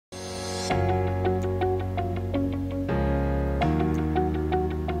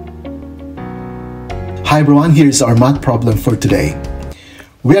Hi everyone, here's our math problem for today.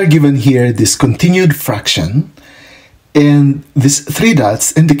 We are given here this continued fraction, and these three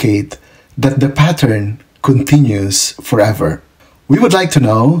dots indicate that the pattern continues forever. We would like to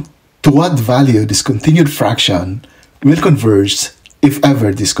know to what value this continued fraction will converge if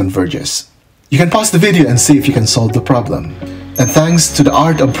ever this converges. You can pause the video and see if you can solve the problem. And thanks to the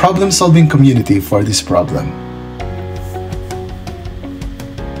Art of Problem Solving community for this problem.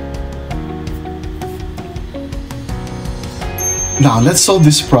 Now, let's solve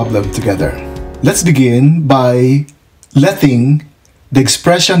this problem together. Let's begin by letting the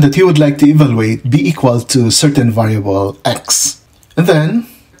expression that you would like to evaluate be equal to a certain variable x. And then,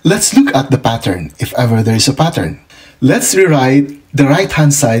 let's look at the pattern, if ever there is a pattern. Let's rewrite the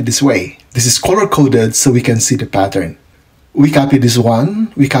right-hand side this way. This is color-coded so we can see the pattern. We copy this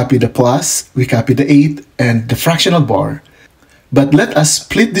 1, we copy the plus, we copy the 8, and the fractional bar. But let us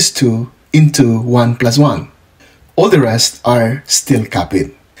split these two into 1 plus 1. All the rest are still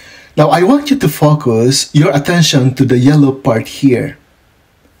copied. Now, I want you to focus your attention to the yellow part here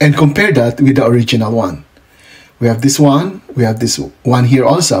and compare that with the original one. We have this one, we have this one here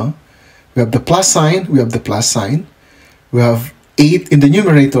also. We have the plus sign, we have the plus sign. We have 8 in the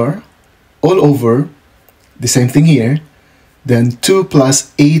numerator, all over, the same thing here. Then 2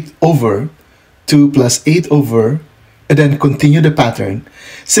 plus 8 over, 2 plus 8 over, and then continue the pattern.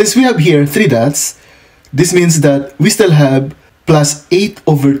 Since we have here 3 dots, this means that we still have plus 8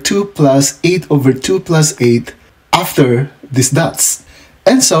 over 2 plus 8 over 2 plus 8 after these dots.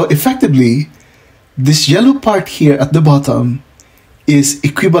 And so effectively, this yellow part here at the bottom is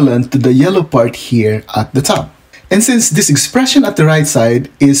equivalent to the yellow part here at the top. And since this expression at the right side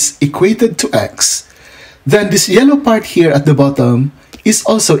is equated to x, then this yellow part here at the bottom is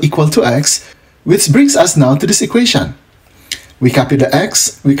also equal to x, which brings us now to this equation. We copy the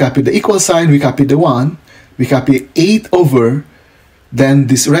x, we copy the equal sign, we copy the 1, we copy 8 over, then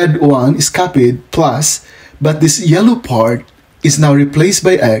this red one is copied plus, but this yellow part is now replaced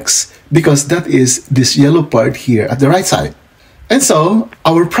by x because that is this yellow part here at the right side. And so,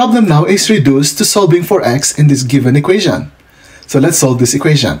 our problem now is reduced to solving for x in this given equation. So let's solve this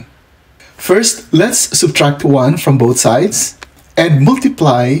equation. First, let's subtract 1 from both sides and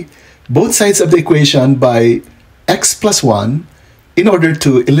multiply both sides of the equation by x plus 1 in order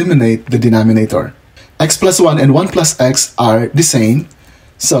to eliminate the denominator. X plus 1 and 1 plus x are the same.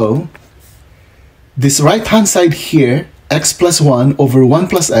 So, this right-hand side here, x plus 1 over 1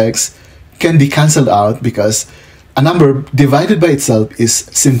 plus x, can be cancelled out because a number divided by itself is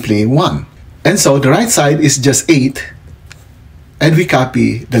simply 1. And so, the right side is just 8, and we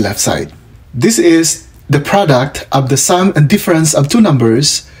copy the left side. This is the product of the sum and difference of two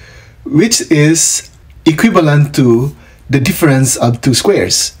numbers, which is equivalent to the difference of two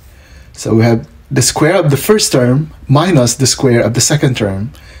squares. So we have the square of the first term minus the square of the second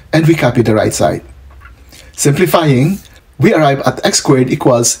term, and we copy the right side. Simplifying, we arrive at x squared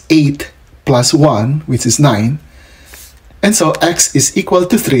equals 8 plus 1, which is 9. And so x is equal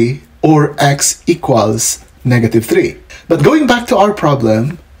to 3, or x equals negative 3. But going back to our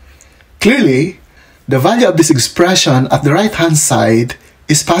problem, clearly, the value of this expression at the right-hand side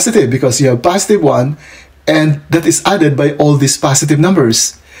is positive because you have positive 1, and that is added by all these positive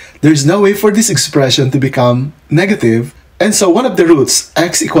numbers. There is no way for this expression to become negative, and so one of the roots,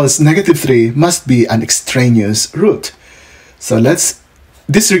 x equals negative 3, must be an extraneous root. So let's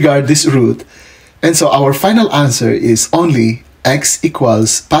disregard this root, and so our final answer is only x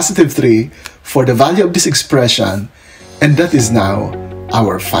equals positive 3 for the value of this expression, and that is now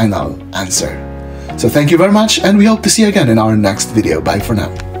our final answer. So thank you very much, and we hope to see you again in our next video. Bye for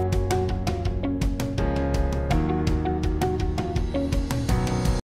now.